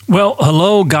Well,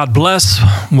 hello, God bless.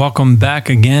 Welcome back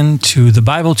again to the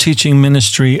Bible teaching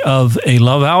ministry of A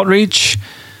Love Outreach.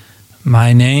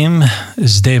 My name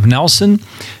is Dave Nelson.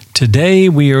 Today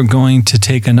we are going to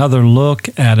take another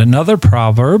look at another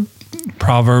proverb,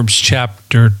 Proverbs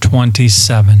chapter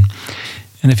 27.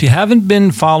 And if you haven't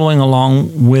been following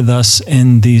along with us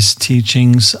in these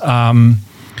teachings,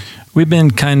 we've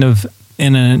been kind of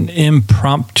in an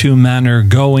impromptu manner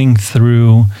going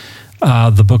through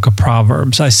the book of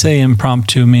Proverbs. I say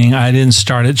impromptu, meaning I didn't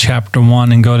start at chapter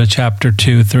 1 and go to chapter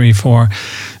 2, 3, 4.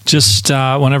 Just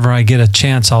whenever I get a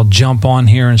chance, I'll jump on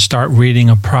here and start reading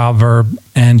a proverb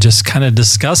and just kind of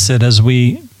discuss it as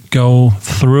we go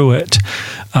through it.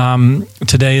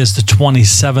 Today is the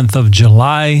 27th of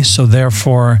July, so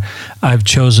therefore I've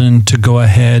chosen to go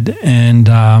ahead and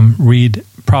read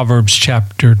Proverbs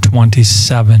chapter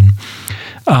 27.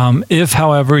 If,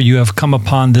 however, you have come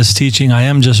upon this teaching, I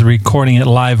am just recording it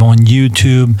live on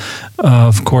YouTube.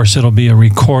 Of course, it'll be a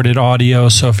recorded audio.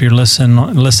 So if you're listening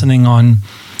on,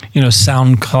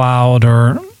 SoundCloud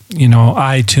or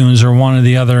iTunes or one of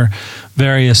the other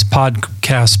various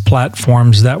podcast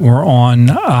platforms that we're on,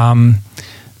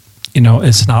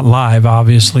 it's not live,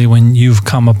 obviously, when you've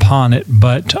come upon it,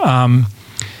 but.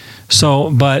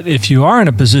 But if you are in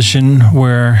a position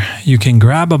where you can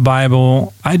grab a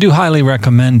Bible, I do highly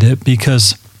recommend it,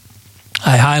 because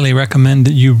I highly recommend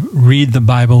that you read the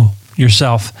Bible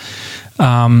yourself,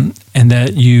 and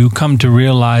that you come to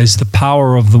realize the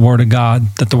power of the Word of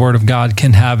God, that the Word of God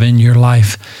can have in your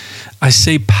life. I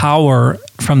say power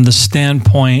from the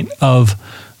standpoint of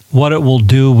what it will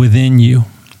do within you,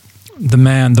 the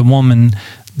man, the woman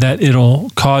that it'll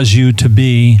cause you to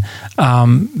be,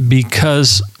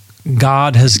 because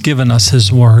God has given us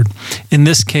His Word. In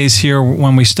this case here,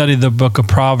 when we study the book of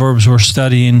Proverbs, we're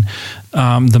studying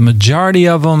the majority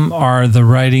of them are the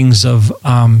writings of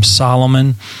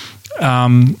Solomon,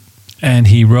 and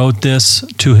he wrote this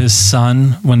to his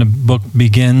son when the book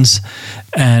begins.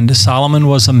 And Solomon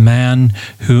was a man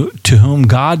to whom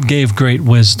God gave great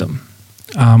wisdom.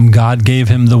 God gave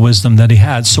him the wisdom that he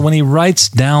had. So when he writes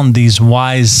down these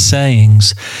wise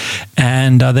sayings,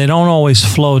 and they don't always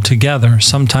flow together.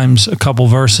 Sometimes a couple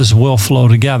verses will flow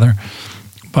together,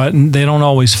 but they don't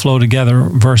always flow together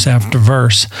verse after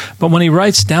verse. But when he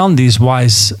writes down these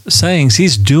wise sayings,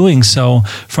 he's doing so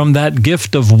from that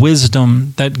gift of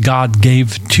wisdom that God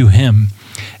gave to him.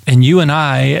 And you and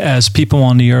I, as people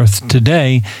on the earth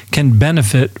today, can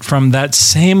benefit from that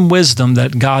same wisdom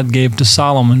that God gave to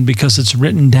Solomon, because it's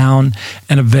written down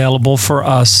and available for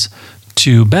us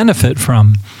to benefit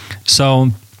from.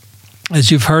 So, as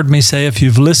you've heard me say, if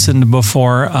you've listened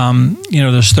before,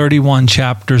 there's 31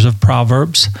 chapters of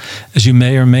Proverbs, as you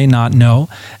may or may not know,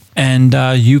 and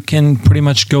you can pretty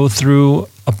much go through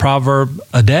a proverb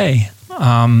a day,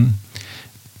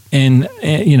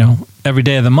 every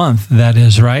day of the month, that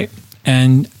is, right?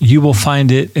 And you will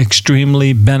find it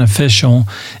extremely beneficial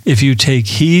if you take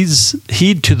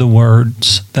heed to the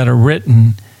words that are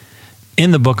written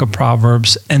in the book of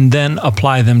Proverbs and then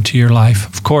apply them to your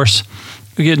life. Of course,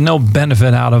 you get no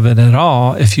benefit out of it at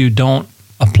all if you don't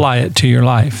apply it to your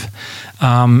life.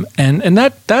 And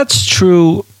that's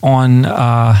true on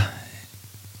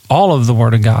all of the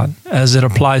Word of God as it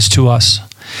applies to us.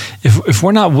 If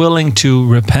we're not willing to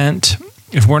repent,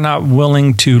 if we're not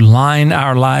willing to line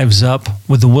our lives up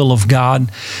with the will of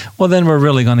God, well, then we're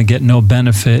really going to get no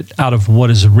benefit out of what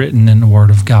is written in the Word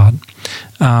of God.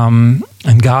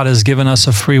 And God has given us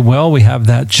a free will. We have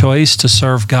that choice to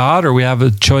serve God, or we have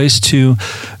a choice to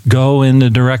go in the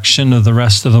direction of the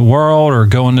rest of the world, or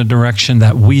go in the direction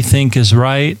that we think is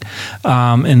right,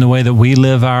 in the way that we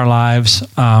live our lives.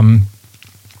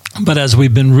 But as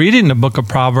we've been reading the book of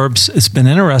Proverbs, it's been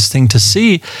interesting to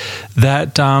see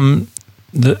that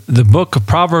the book of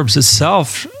Proverbs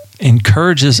itself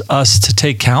encourages us to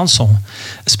take counsel,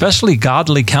 especially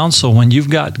godly counsel. When you've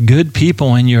got good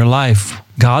people in your life,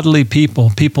 godly people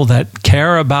that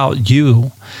care about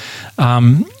you,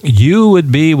 you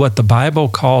would be what the Bible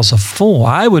calls a fool.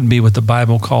 I would be what the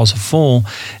Bible calls a fool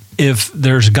if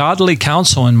there's godly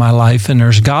counsel in my life and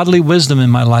there's godly wisdom in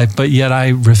my life, but yet I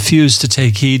refuse to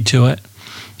take heed to it.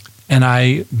 And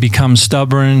I become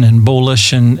stubborn and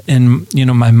bullish in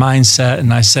my mindset,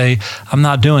 and I say, I'm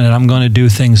not doing it. I'm going to do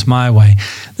things my way.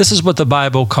 This is what the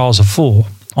Bible calls a fool.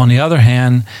 On the other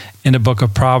hand, in the book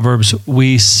of Proverbs,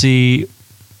 we see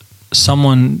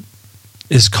someone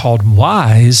is called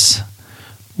wise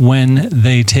when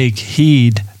they take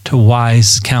heed to to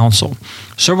wise counsel.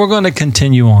 So we're going to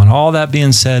continue on. All that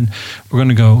being said, we're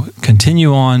going to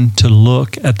continue on to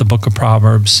look at the book of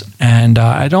Proverbs. And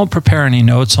I don't prepare any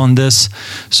notes on this,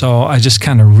 so I just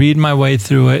kind of read my way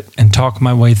through it and talk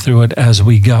my way through it as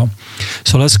we go.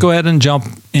 So let's go ahead and jump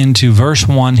into verse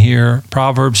 1 here,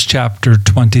 Proverbs chapter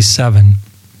 27.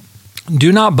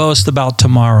 Do not boast about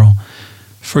tomorrow,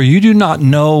 for you do not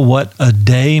know what a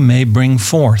day may bring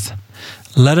forth.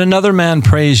 Let another man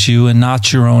praise you and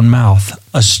not your own mouth,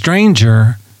 a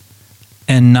stranger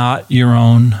and not your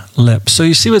own lips. So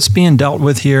you see what's being dealt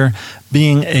with here,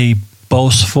 being a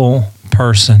boastful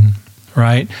person,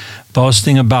 right?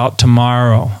 Boasting about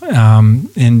tomorrow.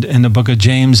 In the book of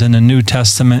James in the New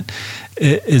Testament,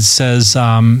 it says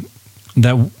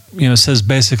that, it says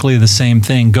basically the same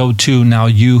thing. Go to now,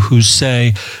 you who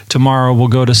say tomorrow we'll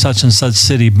go to such and such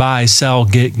city, buy, sell,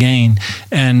 get gain.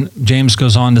 And James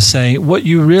goes on to say, what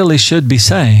you really should be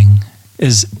saying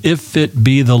is, if it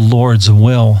be the Lord's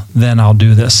will, then I'll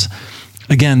do this.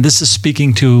 Again, this is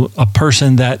speaking to a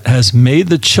person that has made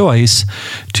the choice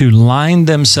to line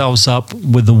themselves up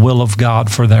with the will of God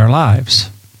for their lives.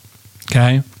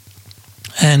 Okay?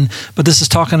 But this is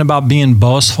talking about being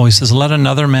boastful. He says, let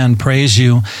another man praise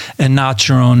you and not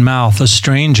your own mouth, a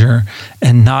stranger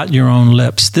and not your own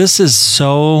lips. This is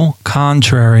so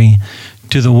contrary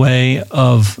to the way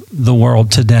of the world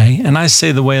today. And I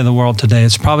say the way of the world today.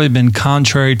 It's probably been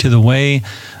contrary to the way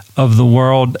of the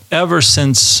world ever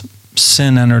since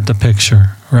sin entered the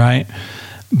picture, right?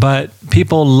 But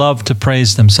people love to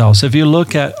praise themselves. If you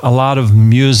look at a lot of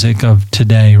music of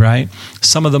today, right?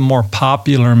 Some of the more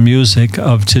popular music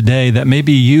of today that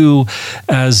maybe you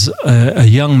as a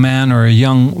young man or a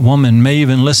young woman may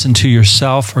even listen to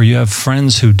yourself, or you have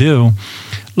friends who do.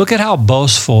 Look at how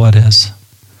boastful it is.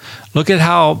 Look at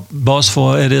how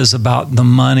boastful it is about the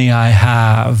money I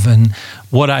have and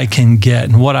what I can get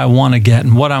and what I want to get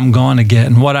and what I'm going to get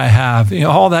and what I have,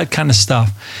 all that kind of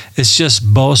stuff. It's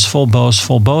just boastful,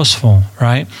 boastful, boastful,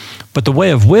 right? But the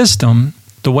way of wisdom,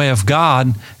 the way of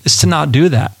God, is to not do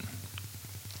that.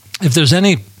 If there's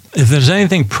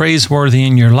anything praiseworthy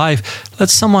in your life, let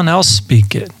someone else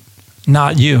speak it,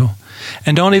 not you.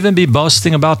 And don't even be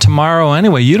boasting about tomorrow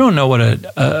anyway. You don't know what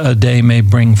a day may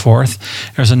bring forth.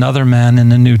 There's another man in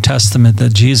the New Testament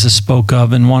that Jesus spoke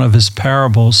of in one of his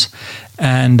parables.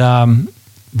 And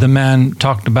the man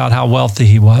talked about how wealthy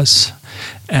he was.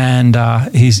 And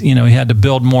he had to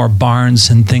build more barns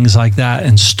and things like that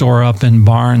and store up in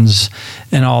barns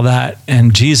and all that.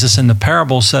 And Jesus in the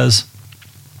parable says,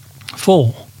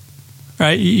 fool.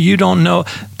 Right? You don't know.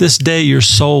 This day your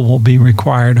soul will be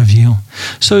required of you.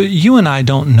 So you and I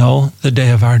don't know the day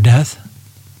of our death.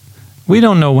 We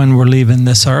don't know when we're leaving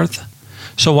this earth.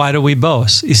 So why do we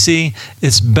boast? You see,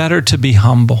 it's better to be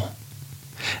humble.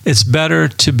 It's better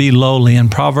to be lowly. And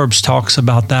Proverbs talks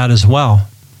about that as well.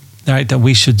 Right? That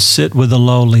we should sit with the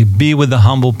lowly, be with the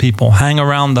humble people, hang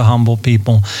around the humble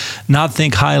people, not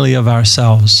think highly of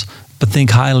ourselves, but think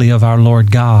highly of our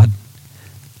Lord God.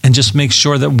 And just make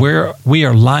sure that we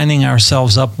are lining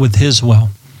ourselves up with His will,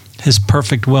 His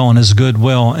perfect will and His good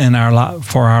will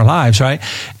for our lives, right?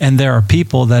 And there are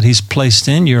people that He's placed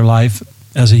in your life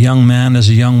as a young man, as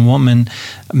a young woman,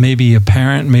 maybe a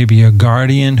parent, maybe a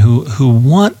guardian, who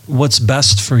want what's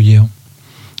best for you.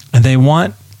 And they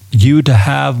want you to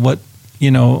have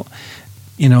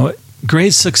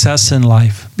great success in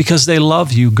life because they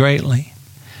love you greatly.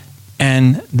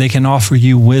 And they can offer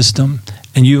you wisdom.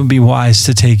 And you would be wise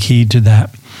to take heed to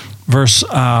that. Verse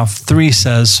 3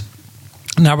 says,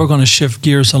 now we're going to shift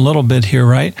gears a little bit here,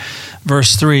 right?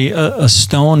 Verse 3, a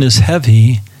stone is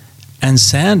heavy and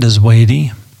sand is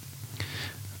weighty,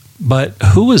 but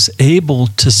who is able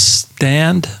to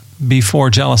stand before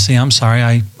jealousy? I'm sorry,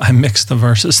 I mixed the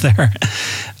verses there.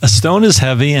 A stone is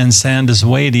heavy and sand is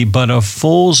weighty, but a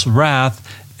fool's wrath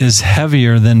is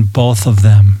heavier than both of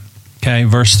them. Okay,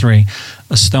 verse 3.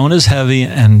 A stone is heavy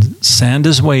and sand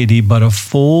is weighty, but a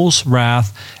fool's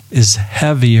wrath is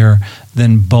heavier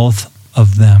than both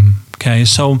of them. Okay,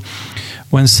 so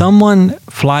when someone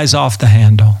flies off the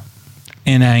handle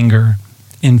in anger,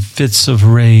 in fits of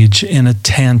rage, in a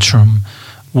tantrum,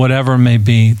 whatever it may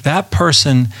be, that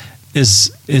person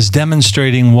is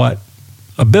demonstrating what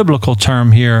a biblical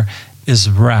term here is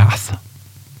wrath.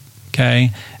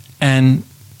 Okay, and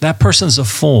that person's a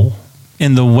fool.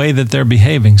 In the way that they're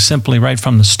behaving, simply right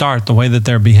from the start, the way that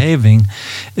they're behaving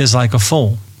is like a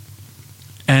fool.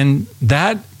 And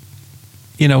that,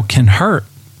 can hurt.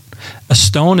 A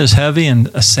stone is heavy and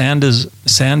a sand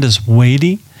is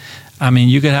weighty. I mean,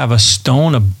 you could have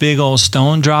a big old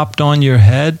stone dropped on your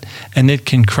head and it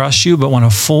can crush you. But when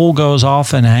a fool goes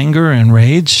off in anger and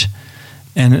rage,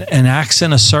 and acts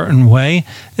in a certain way,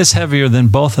 it's heavier than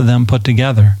both of them put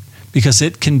together because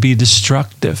it can be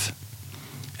destructive.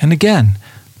 And again,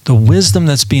 the wisdom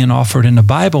that's being offered in the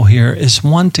Bible here is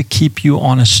one to keep you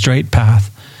on a straight path,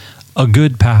 a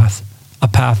good path, a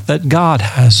path that God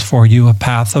has for you, a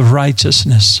path of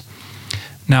righteousness.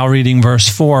 Now reading verse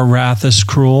 4, wrath is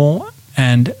cruel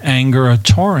and anger a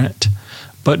torrent,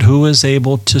 but who is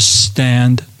able to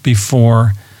stand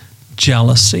before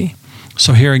jealousy?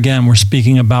 So here again, we're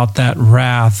speaking about that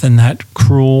wrath and that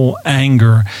cruel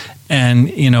anger. And,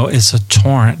 it's a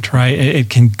torrent, right? It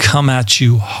can come at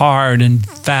you hard and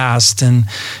fast. And,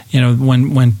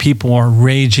 when people are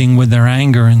raging with their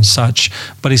anger and such.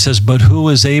 But he says, but who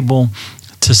is able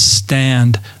to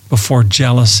stand before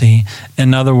jealousy?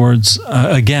 In other words,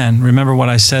 again, remember what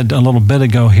I said a little bit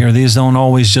ago here. These don't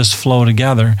always just flow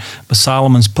together. But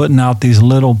Solomon's putting out these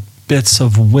little bits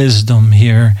of wisdom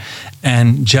here.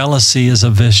 And jealousy is a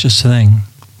vicious thing.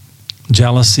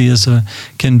 Jealousy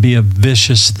can be a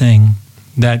vicious thing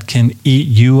that can eat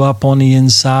you up on the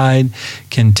inside,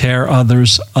 can tear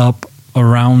others up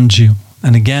around you.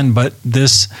 And again, but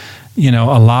this,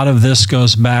 a lot of this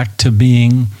goes back to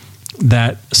being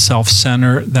that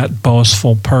self-centered, that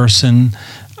boastful person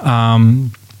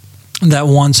that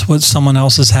wants what someone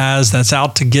else's has, that's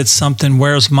out to get something.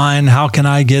 Where's mine? How can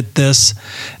I get this?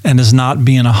 And is not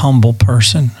being a humble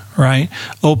person, right?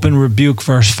 Open rebuke,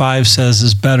 verse 5 says,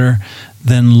 is better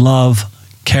than love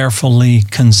carefully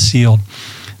concealed.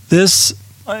 This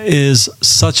is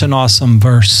such an awesome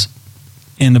verse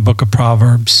in the book of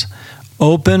Proverbs.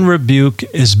 Open rebuke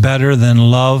is better than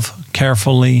love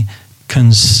carefully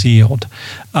concealed.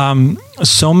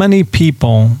 So many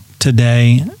people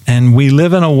today, and we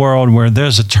live in a world where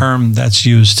there's a term that's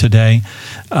used today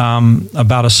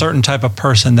about a certain type of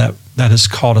person that is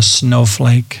called a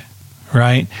snowflake,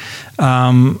 right?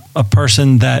 A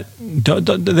person that they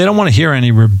don't want to hear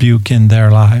any rebuke in their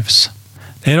lives.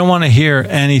 They don't want to hear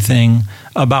anything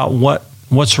about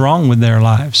what's wrong with their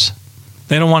lives.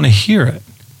 They don't want to hear it,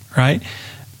 right?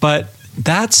 But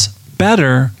that's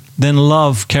better than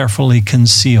love carefully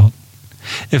concealed.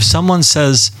 If someone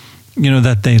says,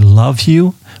 that they love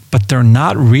you, but they're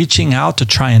not reaching out to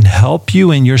try and help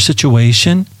you in your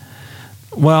situation,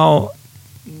 well,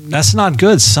 that's not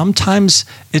good. Sometimes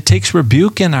it takes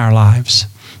rebuke in our lives.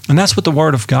 And that's what the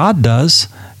Word of God does.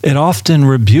 It often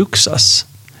rebukes us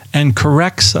and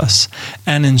corrects us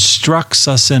and instructs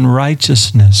us in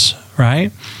righteousness,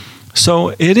 right? So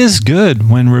it is good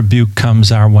when rebuke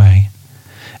comes our way.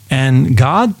 And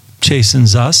God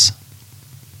chastens us,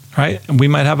 right? We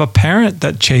might have a parent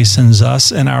that chastens us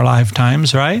in our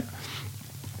lifetimes, right?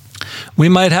 We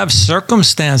might have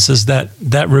circumstances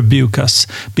that rebuke us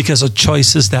because of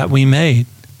choices that we made.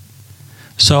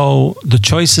 So the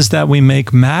choices that we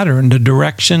make matter, and the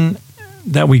direction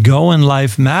that we go in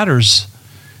life matters.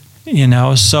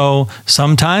 So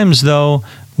sometimes though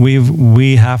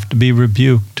we have to be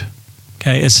rebuked.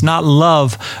 Okay, it's not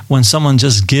love when someone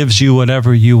just gives you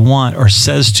whatever you want or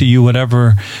says to you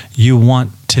whatever you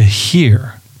want to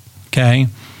hear. Okay?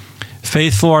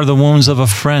 Faithful are the wounds of a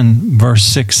friend, verse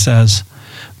 6 says,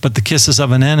 but the kisses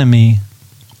of an enemy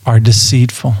are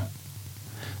deceitful.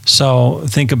 So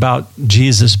think about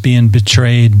Jesus being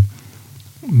betrayed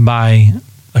by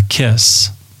a kiss.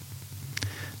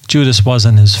 Judas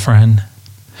wasn't his friend.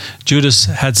 Judas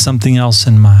had something else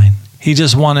in mind. He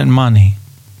just wanted money.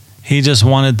 He just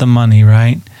wanted the money,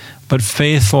 right? But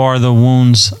faithful are the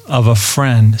wounds of a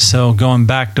friend. So going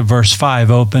back to verse 5,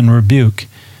 open rebuke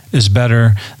is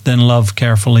better than love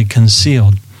carefully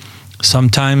concealed.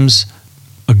 Sometimes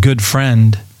a good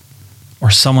friend or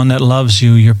someone that loves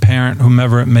you, your parent,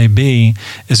 whomever it may be,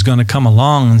 is going to come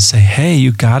along and say, hey,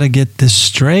 you got to get this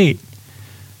straight.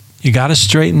 You got to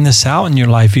straighten this out in your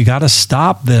life. You got to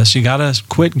stop this. You got to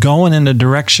quit going in the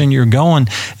direction you're going.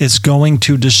 It's going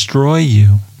to destroy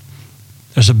you.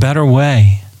 There's a better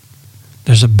way.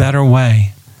 There's a better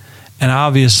way. And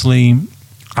obviously,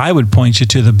 I would point you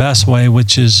to the best way,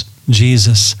 which is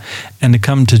Jesus. And to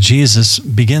come to Jesus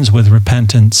begins with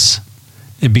repentance.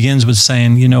 It begins with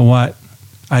saying, you know what?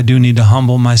 I do need to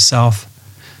humble myself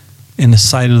in the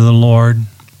sight of the Lord,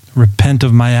 repent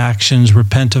of my actions,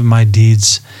 repent of my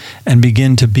deeds, and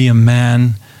begin to be a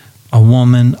man, a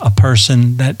woman, a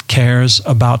person that cares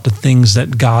about the things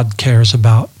that God cares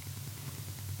about,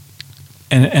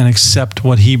 and accept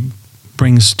what He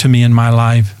brings to me in my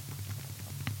life,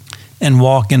 and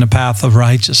walk in a path of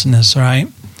righteousness, right?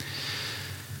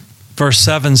 Verse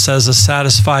 7 says, a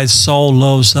satisfied soul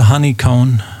loathes the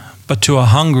honeycomb, but to a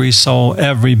hungry soul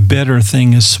every bitter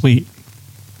thing is sweet.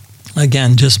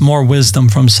 Again, just more wisdom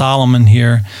from Solomon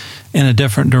here in a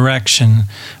different direction.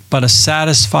 but a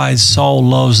satisfied soul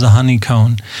loathes the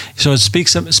honeycomb. So it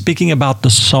speaking about the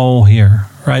soul here,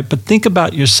 right? But think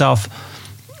about yourself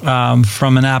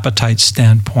from an appetite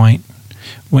standpoint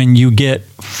when you get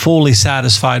fully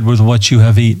satisfied with what you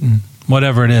have eaten,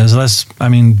 whatever it is. Let's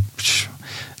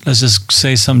just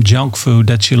say some junk food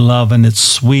that you love and it's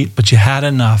sweet, but you had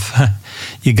enough.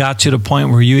 You got to the point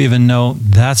where you even know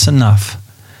that's enough,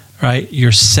 right?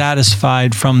 You're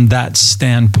satisfied from that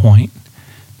standpoint,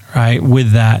 right?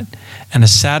 With that. And a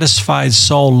satisfied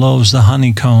soul loathes the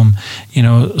honeycomb.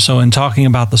 So in talking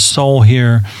about the soul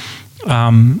here,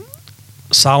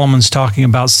 Solomon's talking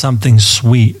about something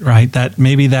sweet, right? That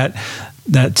maybe that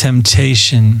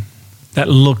temptation that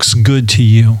looks good to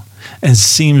you and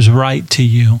seems right to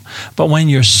you. But when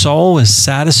your soul is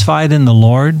satisfied in the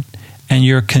Lord and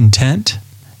you're content,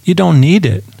 you don't need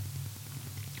it,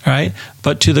 right?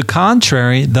 But to the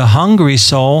contrary, the hungry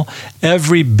soul,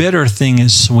 every bitter thing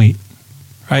is sweet,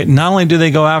 right? Not only do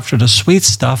they go after the sweet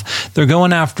stuff, they're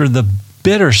going after the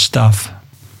bitter stuff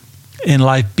in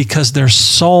life because their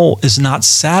soul is not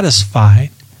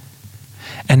satisfied.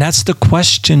 And that's the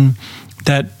question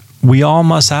that we all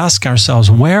must ask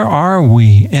ourselves. Where are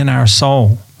we in our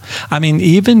soul? I mean,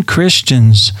 even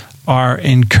Christians are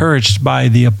encouraged by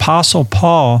the Apostle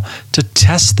Paul to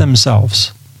test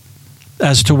themselves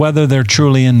as to whether they're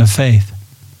truly in the faith.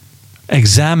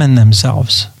 Examine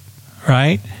themselves,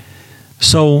 right?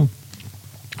 So,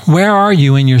 where are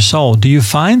you in your soul? Do you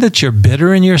find that you're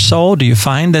bitter in your soul? Do you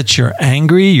find that you're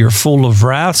angry? You're full of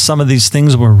wrath? Some of these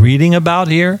things we're reading about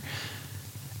here.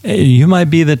 You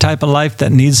might be the type of life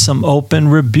that needs some open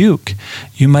rebuke.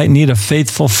 You might need a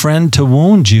faithful friend to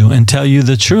wound you and tell you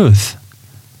the truth,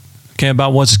 okay,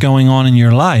 about what's going on in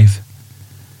your life.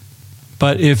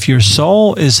 But if your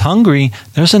soul is hungry,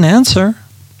 there's an answer.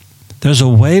 There's a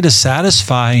way to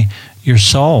satisfy your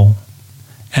soul,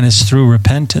 and it's through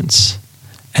repentance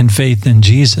and faith in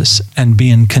Jesus and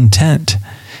being content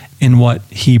in what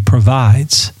He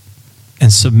provides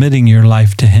and submitting your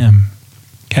life to Him.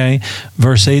 Okay?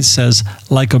 Verse 8 says,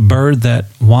 like a bird that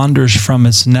wanders from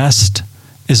its nest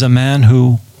is a man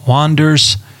who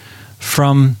wanders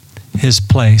from his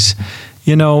place.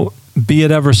 Be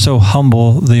it ever so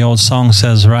humble, the old song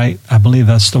says, right? I believe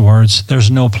that's the words.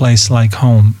 There's no place like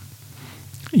home.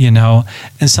 And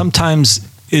sometimes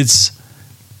it's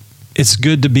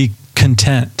good to be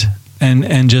content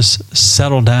and just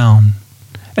settle down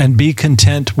and be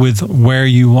content with where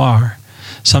you are.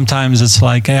 Sometimes it's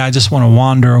like, hey, I just want to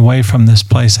wander away from this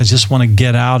place. I just want to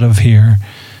get out of here,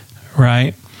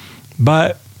 right?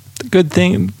 But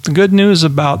the good news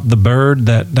about the bird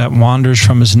that wanders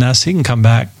from his nest, he can come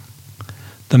back.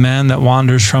 The man that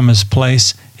wanders from his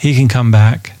place, he can come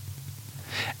back.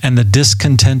 And the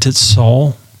discontented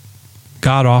soul,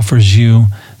 God offers you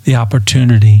the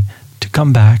opportunity to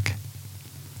come back.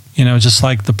 Just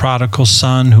like the prodigal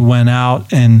son who went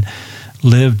out and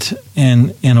lived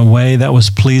in a way that was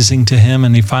pleasing to him,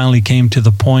 and he finally came to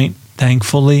the point,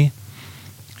 thankfully,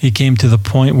 he came to the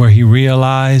point where he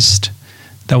realized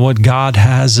that what God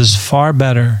has is far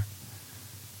better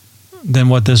than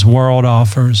what this world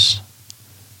offers.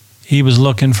 He was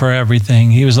looking for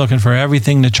everything. He was looking for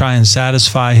everything to try and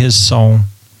satisfy his soul.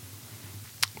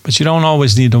 But you don't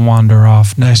always need to wander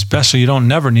off. And especially you don't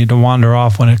never need to wander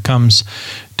off when it comes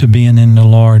to being in the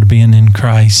Lord, being in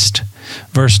Christ.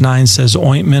 Verse 9 says,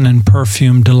 ointment and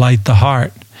perfume delight the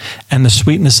heart, and the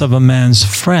sweetness of a man's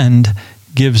friend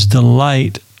gives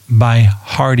delight by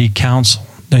hearty counsel.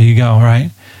 There you go,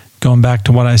 right? Going back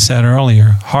to what I said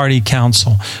earlier. Hearty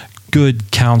counsel,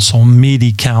 good counsel,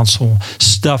 meaty counsel,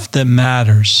 stuff that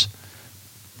matters.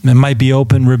 It might be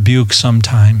open rebuke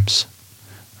sometimes,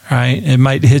 right? It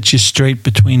might hit you straight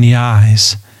between the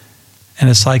eyes. And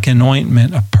it's like an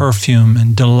ointment, a perfume,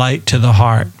 and delight to the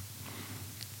heart.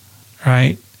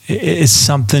 Right? It's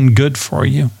something good for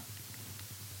you.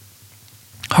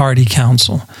 Hearty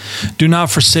counsel. Do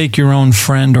not forsake your own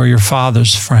friend or your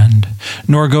father's friend,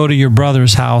 nor go to your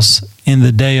brother's house in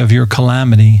the day of your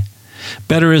calamity.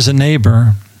 Better is a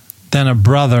neighbor than a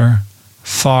brother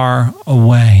far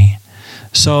away.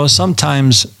 So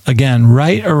sometimes, again,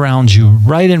 right around you,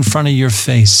 right in front of your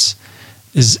face,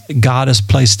 is God has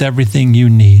placed everything you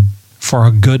need for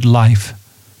a good life,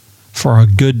 for a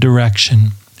good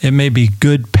direction. It may be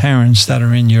good parents that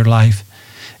are in your life.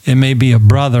 It may be a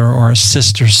brother or a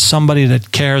sister, somebody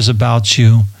that cares about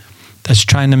you, that's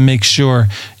trying to make sure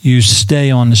you stay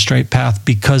on the straight path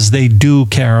because they do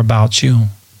care about you.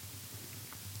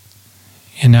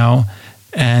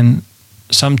 And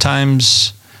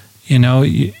sometimes, you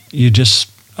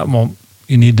just,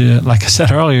 you need to, like I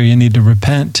said earlier, you need to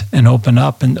repent and open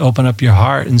up your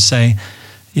heart and say,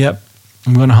 yep,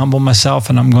 I'm going to humble myself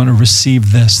and I'm going to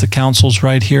receive this. The counsel's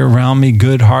right here around me,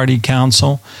 good, hearty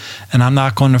counsel. And I'm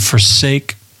not going to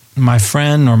forsake my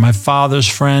friend or my father's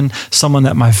friend, someone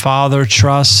that my father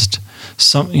trusts,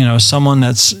 someone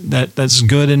that's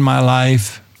good in my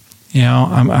life.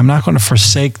 I'm not going to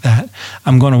forsake that.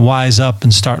 I'm going to wise up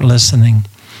and start listening.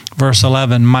 Verse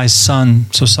 11, my son.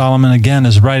 So Solomon again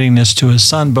is writing this to his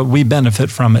son, but we benefit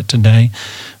from it today.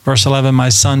 Verse 11, my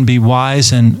son, be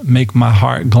wise and make my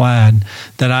heart glad,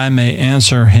 that I may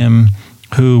answer him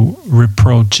who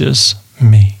reproaches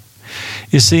me.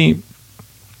 You see,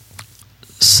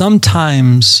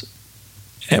 sometimes,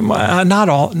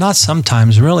 not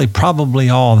sometimes, really probably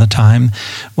all the time,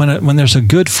 when there's a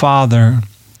good father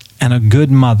and a good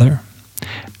mother,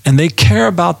 and they care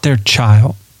about their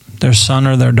child, their son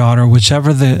or their daughter,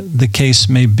 whichever the case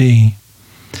may be,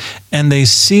 and they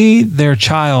see their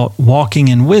child walking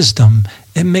in wisdom,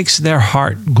 it makes their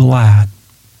heart glad.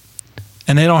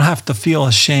 And they don't have to feel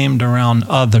ashamed around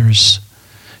others,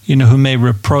 who may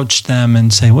reproach them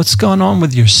and say, what's going on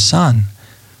with your son?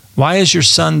 Why is your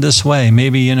son this way?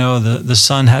 Maybe, the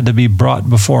son had to be brought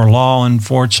before law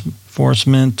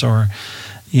enforcement or,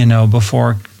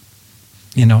 before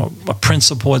a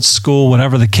principal at school,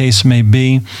 whatever the case may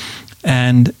be.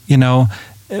 And,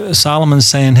 Solomon's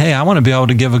saying, hey, I want to be able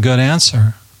to give a good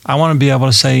answer. I want to be able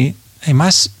to say, hey,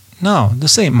 no,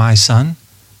 this ain't my son.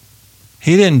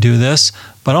 He didn't do this,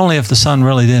 but only if the son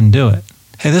really didn't do it.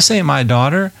 Hey, this ain't my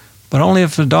daughter, but only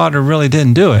if the daughter really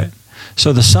didn't do it.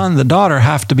 So the son, the daughter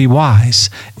have to be wise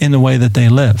in the way that they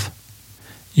live.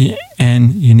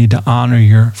 And you need to honor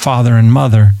your father and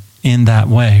mother in that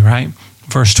way, right?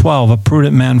 Verse 12, a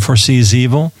prudent man foresees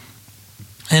evil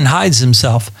and hides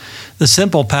himself. The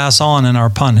simple pass on and are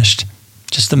punished.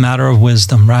 Just a matter of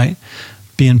wisdom, right?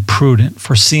 Being prudent,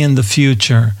 foreseeing the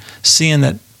future, seeing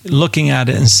that, looking at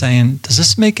it and saying, does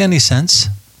this make any sense?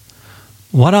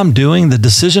 What I'm doing, the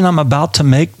decision I'm about to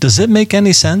make, does it make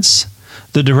any sense?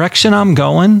 The direction I'm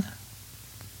going,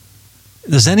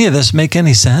 does any of this make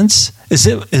any sense? Is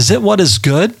it what is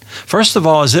good? First of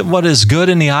all, is it what is good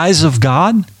in the eyes of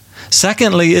God?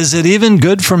 Secondly, is it even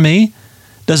good for me?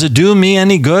 Does it do me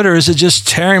any good, or is it just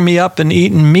tearing me up and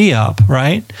eating me up,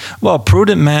 right? Well, a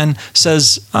prudent man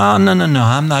says, oh, no,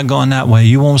 I'm not going that way.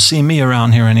 You won't see me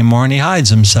around here anymore, and he hides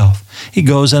himself. He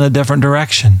goes in a different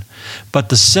direction. But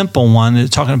the simple one, they're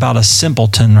talking about a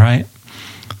simpleton, right?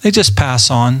 They just pass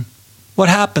on. What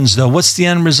happens, though? What's the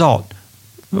end result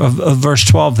of verse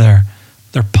 12 there?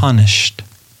 They're punished.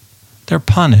 They're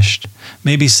punished.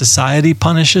 Maybe society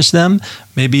punishes them.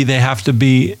 Maybe they have to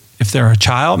be, if they're a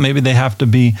child, maybe they have to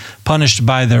be punished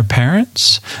by their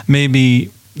parents.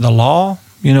 Maybe the law,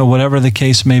 whatever the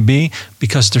case may be,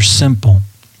 because they're simple.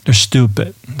 They're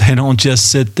stupid. They don't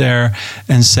just sit there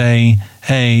and say,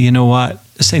 hey, you know what?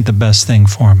 This ain't the best thing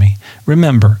for me.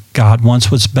 Remember, God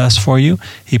wants what's best for you.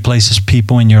 He places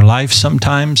people in your life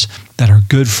sometimes that are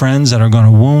good friends that are going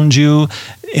to wound you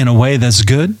in a way that's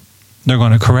good. They're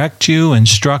going to correct you,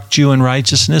 instruct you in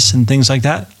righteousness and things like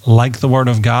that, like the Word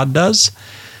of God does.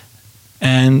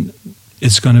 And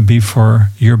it's going to be for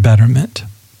your betterment.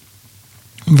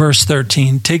 Verse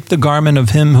 13, take the garment of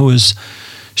him who is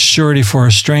surety for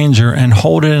a stranger and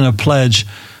hold it in a pledge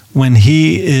when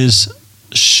he is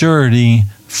surety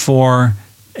for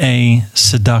a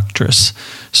seductress.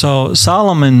 So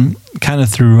Solomon, kind of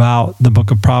throughout the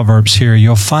book of Proverbs here,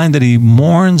 you'll find that he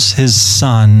warns his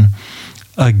son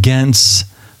against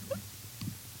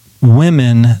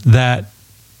women that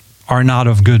are not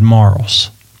of good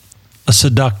morals. A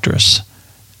seductress.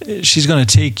 She's going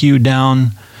to take you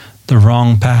down the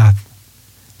wrong path.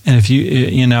 And if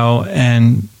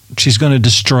and she's going to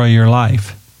destroy your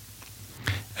life.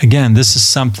 Again, this is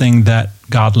something that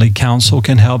godly counsel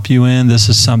can help you in. This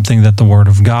is something that the Word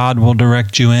of God will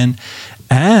direct you in.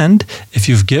 And if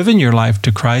you've given your life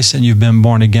to Christ and you've been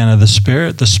born again of the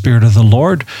Spirit of the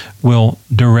Lord will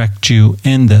direct you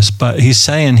in this. But he's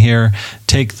saying here,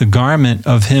 take the garment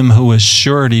of him who is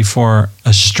surety for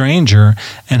a stranger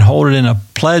and hold it in a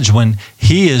pledge when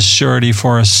he is surety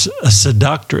for a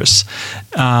seductress.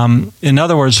 In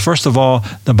other words, first of all,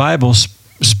 the Bible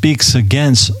speaks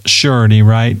against surety,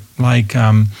 right? Like,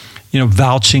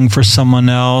 vouching for someone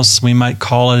else. We might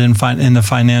call it in the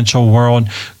financial world,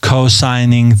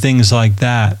 co-signing, things like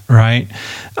that, right?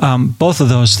 Both of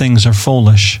those things are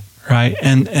foolish, right?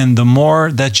 And the more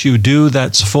that you do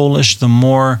that's foolish, the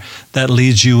more that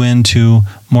leads you into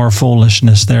more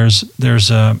foolishness. There's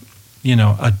a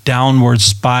downward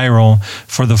spiral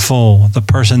for the fool, the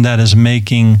person that is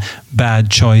making bad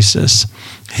choices.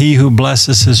 He who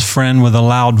blesses his friend with a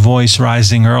loud voice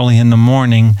rising early in the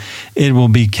morning, it will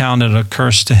be counted a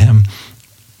curse to him.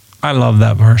 I love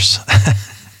that verse.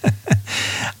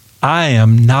 I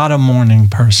am not a morning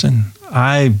person.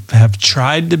 I have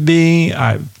tried to be.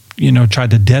 I've tried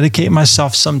to dedicate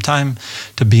myself sometime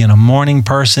to being a morning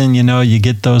person. You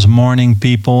get those morning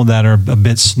people that are a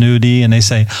bit snooty and they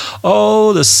say,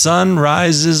 oh, the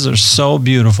sunrises are so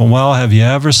beautiful. Well, have you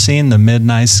ever seen the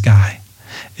midnight sky?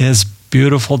 It's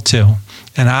beautiful too.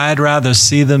 And I'd rather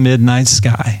see the midnight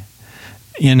sky,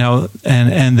 and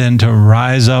then to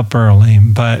rise up early.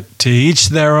 But to each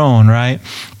their own, right?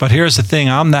 But here's the thing.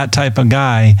 I'm that type of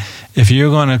guy. If you're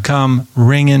going to come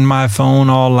ringing my phone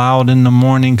all loud in the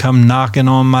morning, come knocking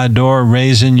on my door,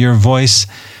 raising your voice,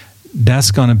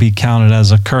 that's going to be counted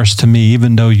as a curse to me,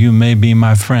 even though you may be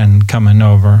my friend coming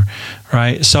over,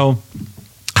 right? So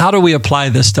how do we apply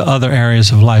this to other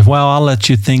areas of life? Well, I'll let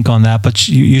you think on that, but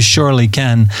you surely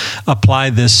can apply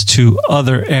this to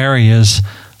other areas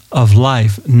of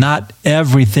life. Not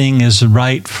everything is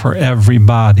right for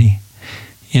everybody.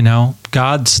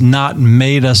 God's not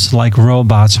made us like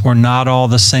robots. We're not all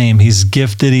the same. He's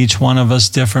gifted each one of us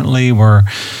differently. We're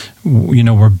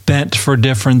bent for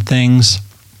different things.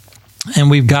 And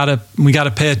we got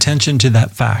to pay attention to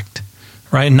that fact,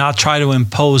 right? And not try to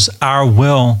impose our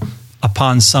will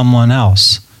upon someone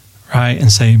else, right?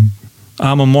 And say,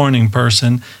 I'm a morning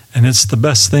person and it's the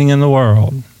best thing in the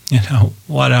world,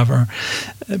 whatever.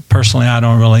 Personally, I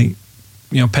don't really,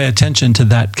 pay attention to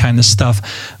that kind of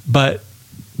stuff. But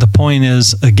the point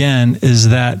is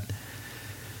that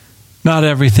not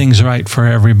everything's right for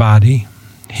everybody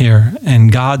here.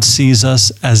 And God sees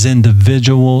us as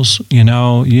individuals. You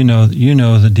know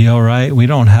the deal, right? We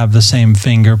don't have the same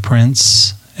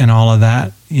fingerprints and all of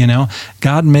that.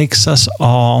 God makes us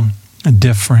all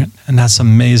different, and that's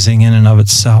amazing in and of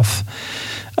itself.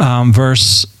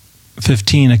 Verse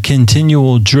 15, a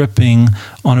continual dripping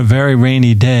on a very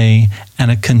rainy day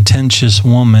and a contentious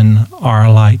woman are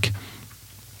alike.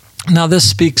 Now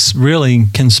this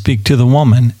can speak to the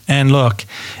woman. And look,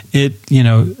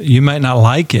 you might not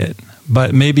like it,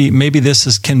 but maybe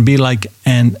this can be like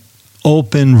an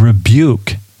open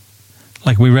rebuke,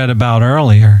 like we read about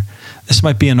earlier. This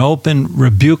might be an open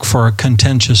rebuke for a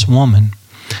contentious woman,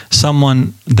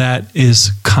 someone that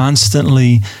is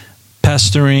constantly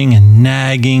pestering and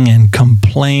nagging and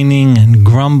complaining and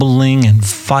grumbling and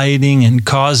fighting and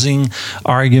causing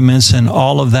arguments and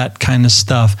all of that kind of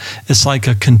stuff. It's like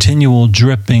a continual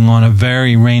dripping on a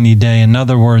very rainy day. In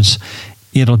other words,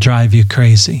 it'll drive you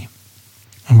crazy.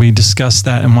 And we discussed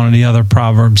that in one of the other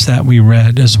Proverbs that we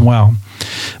read as well.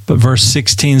 But verse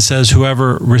 16 says,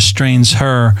 whoever restrains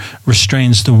her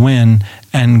restrains the wind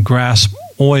and grasps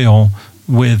oil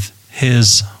with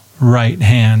his right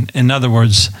hand. In other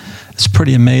words, it's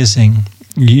pretty amazing.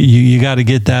 You got to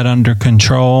get that under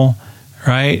control,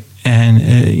 right? And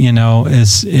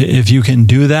if you can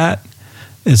do that,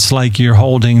 it's like you're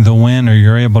holding the wind, or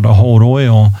you're able to hold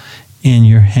oil in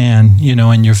your hand,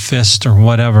 in your fist or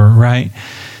whatever, right?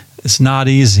 It's not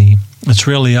easy. It's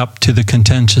really up to the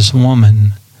contentious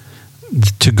woman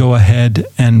to go ahead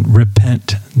and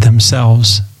repent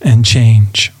themselves and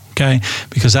change. Okay?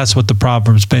 Because that's what the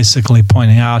Proverbs basically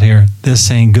pointing out here.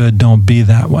 This ain't good. Don't be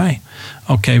that way.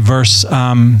 Okay, verse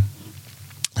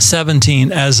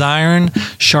 17. As iron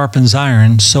sharpens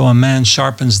iron, so a man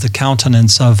sharpens the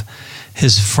countenance of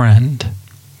his friend.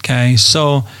 Okay,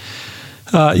 so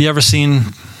you ever seen,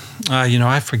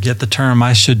 I forget the term.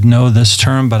 I should know this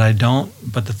term, but I don't.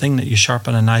 But the thing that you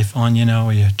sharpen a knife on, I don't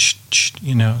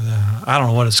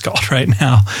know what it's called right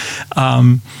now.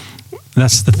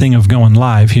 That's the thing of going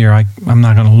live here. I'm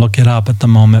not going to look it up at the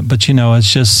moment, but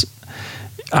it's just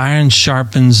iron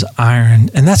sharpens iron.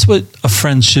 And that's what a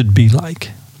friend should be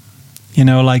like.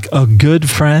 Like a good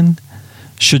friend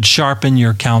should sharpen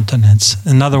your countenance.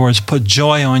 In other words, put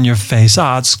joy on your face.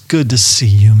 It's good to see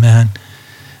you, man.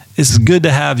 It's good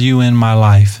to have you in my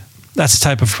life. That's the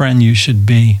type of friend you should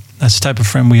be. That's the type of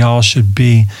friend we all should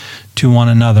be to one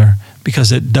another,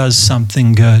 because it does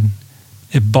something good.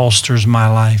 It bolsters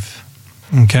my life.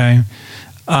 Okay.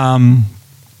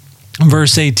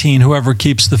 Verse 18, whoever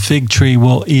keeps the fig tree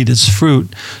will eat its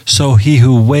fruit. So he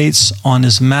who waits on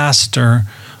his master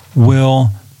will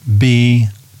be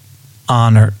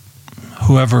honored.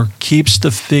 Whoever keeps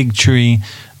the fig tree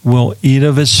will eat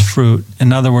of its fruit.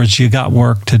 In other words, you got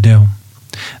work to do.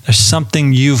 There's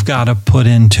something you've got to put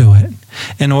into it.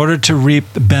 In order to reap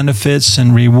benefits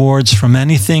and rewards from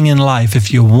anything in life,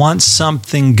 if you want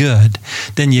something good,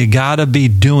 then you got to be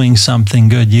doing something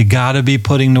good. You got to be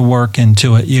putting the work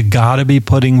into it. You got to be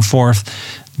putting forth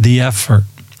the effort.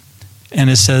 And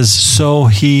it says, so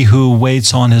he who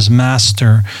waits on his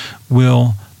master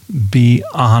will be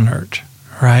honored,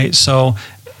 right? So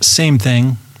same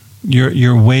thing.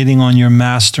 You're waiting on your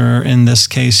master. In this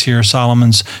case here,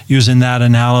 Solomon's using that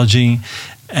analogy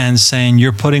and saying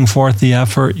you're putting forth the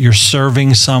effort, you're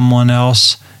serving someone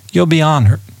else, you'll be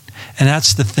honored. And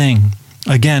that's the thing.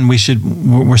 Again, we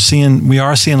are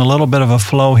seeing a little bit of a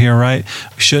flow here, right?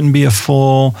 We shouldn't be a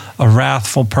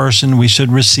wrathful person. We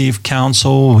should receive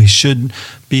counsel. We should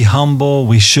be humble.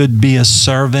 We should be a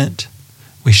servant.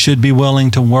 We should be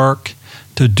willing to work,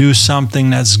 to do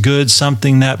something that's good,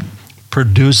 something that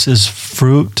produces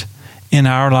fruit in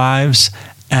our lives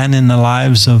and in the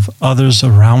lives of others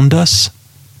around us.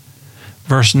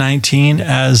 Verse 19,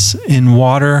 as in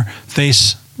water,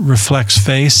 face reflects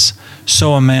face,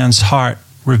 so a man's heart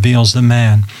reveals the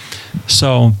man.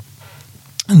 So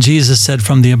Jesus said,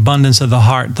 from the abundance of the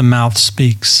heart, the mouth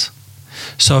speaks.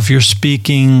 So if you're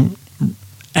speaking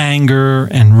anger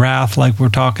and wrath like we're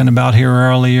talking about here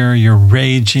earlier, you're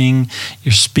raging,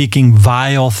 you're speaking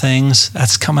vile things,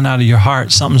 that's coming out of your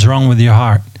heart. Something's wrong with your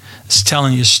heart. It's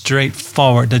telling you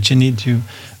straightforward that you need to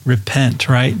repent,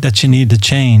 right? That you need to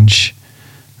change.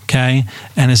 Okay?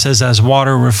 And it says, as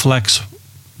water reflects,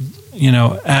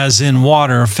 as in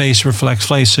water, face reflects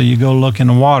face. So you go look in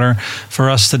the water. For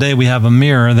us today, we have a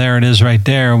mirror. There it is right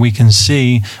there. We can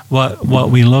see what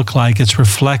we look like. It's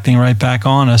reflecting right back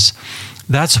on us.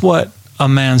 That's what a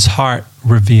man's heart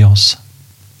reveals.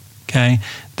 Okay?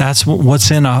 That's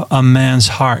what's in a man's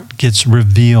heart gets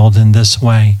revealed in this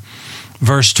way.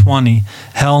 Verse 20,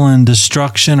 hell and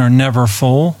destruction are never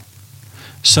full,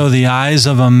 so the eyes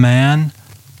of a man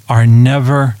are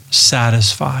never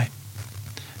satisfied.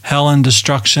 Hell and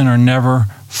destruction are never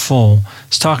full.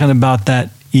 It's talking about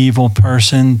that evil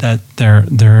person, that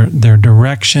their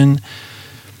direction,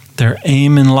 their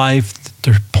aim in life,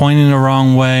 they're pointing the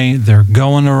wrong way, they're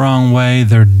going the wrong way,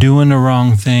 they're doing the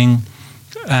wrong thing,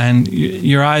 and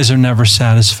your eyes are never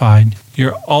satisfied.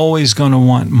 You're always going to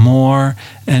want more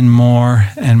and more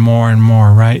and more and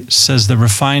more, right? It says the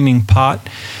refining pot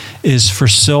is for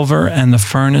silver and the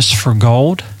furnace for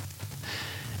gold,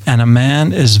 and a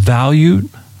man is valued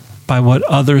by what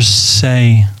others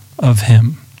say of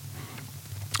him.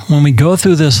 When we go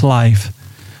through this life,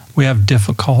 we have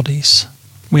difficulties.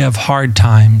 We have hard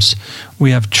times.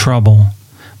 We have trouble.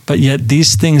 But yet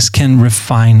these things can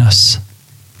refine us.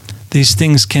 These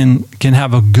things can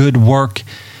have a good work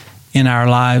in our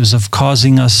lives of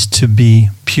causing us to be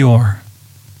pure.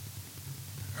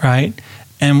 Right?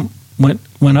 And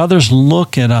when others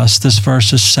look at us, this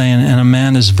verse is saying, and a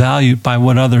man is valued by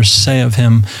what others say of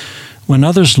him. When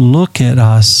others look at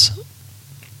us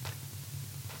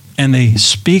and they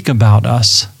speak about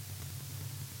us,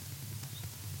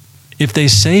 if they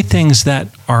say things that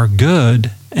are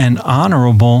good and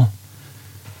honorable,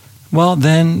 well,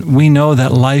 then we know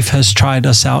that life has tried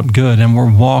us out good and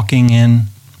we're walking in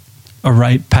a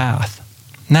right path.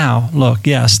 Now, look,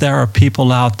 yes, there are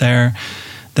people out there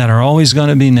that are always going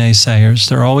to be naysayers.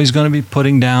 They're always going to be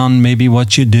putting down maybe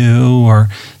what you do or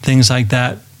things like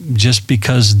that just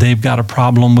because they've got a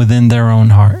problem within their own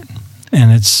heart.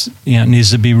 And it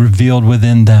needs to be revealed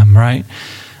within them, right?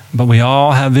 But we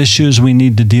all have issues we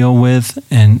need to deal with,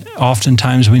 and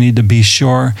oftentimes we need to be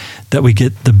sure that we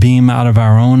get the beam out of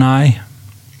our own eye,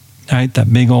 right?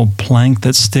 That big old plank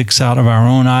that sticks out of our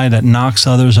own eye that knocks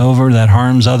others over, that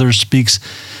harms others, speaks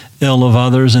ill of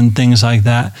others and things like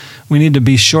that. We need to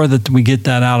be sure that we get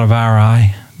that out of our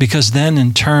eye, because then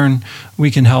in turn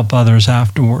we can help others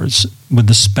afterwards with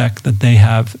the speck that they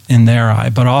have in their eye.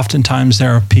 But oftentimes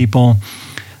there are people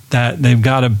that they've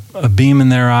got a beam in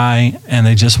their eye and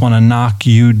they just want to knock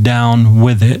you down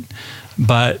with it.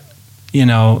 But,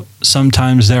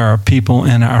 sometimes there are people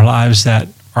in our lives that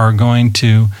are going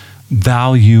to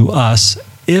value us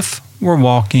if we're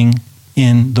walking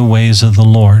in the ways of the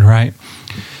Lord, right?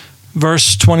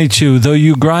 Verse 22, though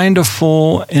you grind a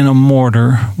fool in a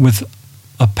mortar with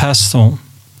a pestle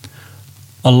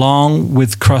along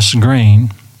with crushed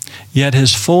grain, yet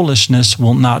his foolishness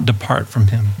will not depart from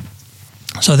him.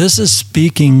 So this is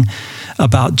speaking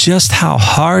about just how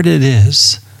hard it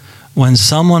is when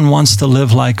someone wants to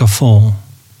live like a fool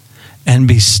and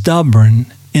be stubborn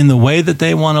in the way that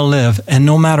they want to live. And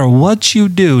no matter what you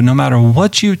do, no matter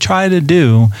what you try to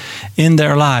do in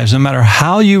their lives, no matter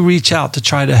how you reach out to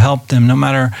try to help them, no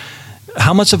matter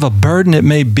how much of a burden it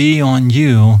may be on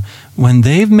you, when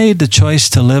they've made the choice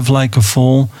to live like a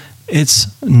fool, it's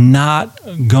not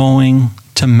going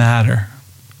to matter.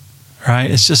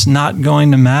 Right? It's just not going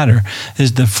to matter.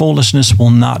 The foolishness will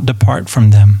not depart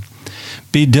from them.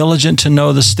 Be diligent to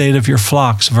know the state of your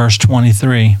flocks, verse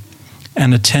 23,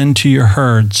 and attend to your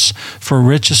herds, for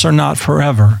riches are not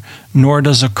forever, nor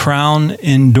does a crown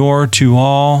endure to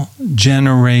all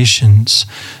generations.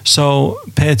 So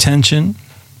pay attention.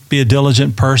 Be a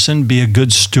diligent person. Be a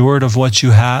good steward of what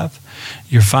you have.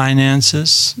 Your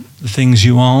finances, the things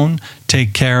you own,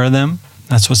 take care of them.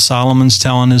 That's what Solomon's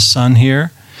telling his son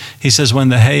here. He says, when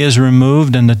the hay is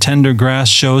removed and the tender grass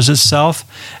shows itself,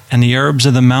 and the herbs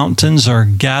of the mountains are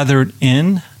gathered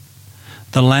in,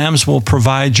 the lambs will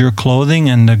provide your clothing,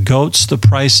 and the goats the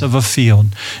price of a field.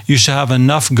 You shall have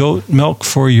enough goat milk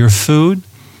for your food,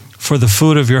 for the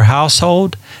food of your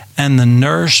household, and the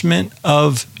nourishment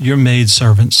of your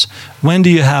maidservants. When do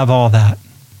you have all that?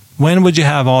 When would you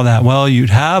have all that? Well, you'd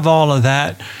have all of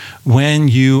that when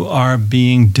you are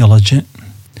being diligent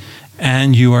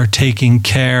and you are taking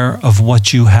care of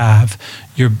what you have.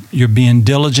 You're being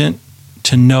diligent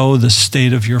to know the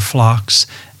state of your flocks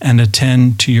and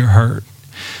attend to your herd.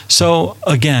 So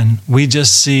again, we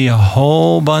just see a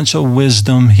whole bunch of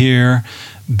wisdom here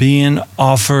being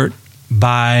offered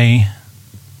by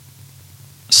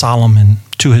Solomon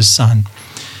to his son.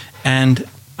 And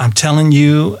I'm telling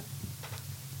you,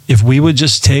 if we would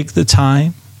just take the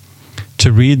time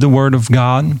to read the Word of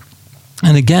God,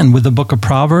 and again, with the book of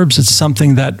Proverbs, it's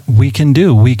something that we can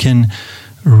do. We can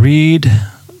read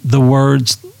the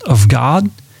words of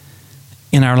God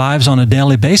in our lives on a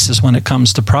daily basis when it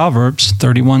comes to Proverbs.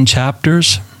 31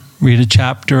 chapters, read a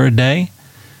chapter a day.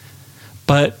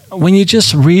 But when you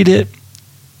just read it,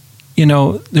 you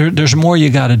know, there's more you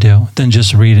got to do than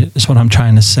just read it, is what I'm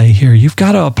trying to say here. You've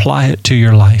got to apply it to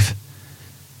your life.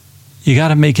 You got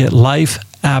to make it life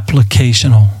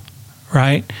applicational,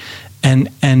 right?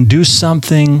 And do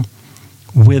something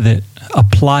with it.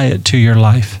 Apply it to your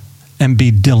life and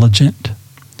be diligent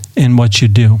in what you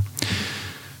do.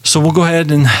 So we'll go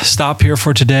ahead and stop here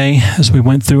for today as we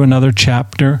went through another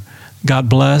chapter. God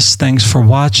bless. Thanks for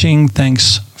watching.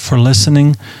 Thanks for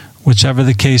listening, whichever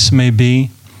the case may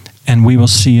be. And we will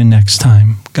see you next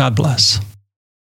time. God bless.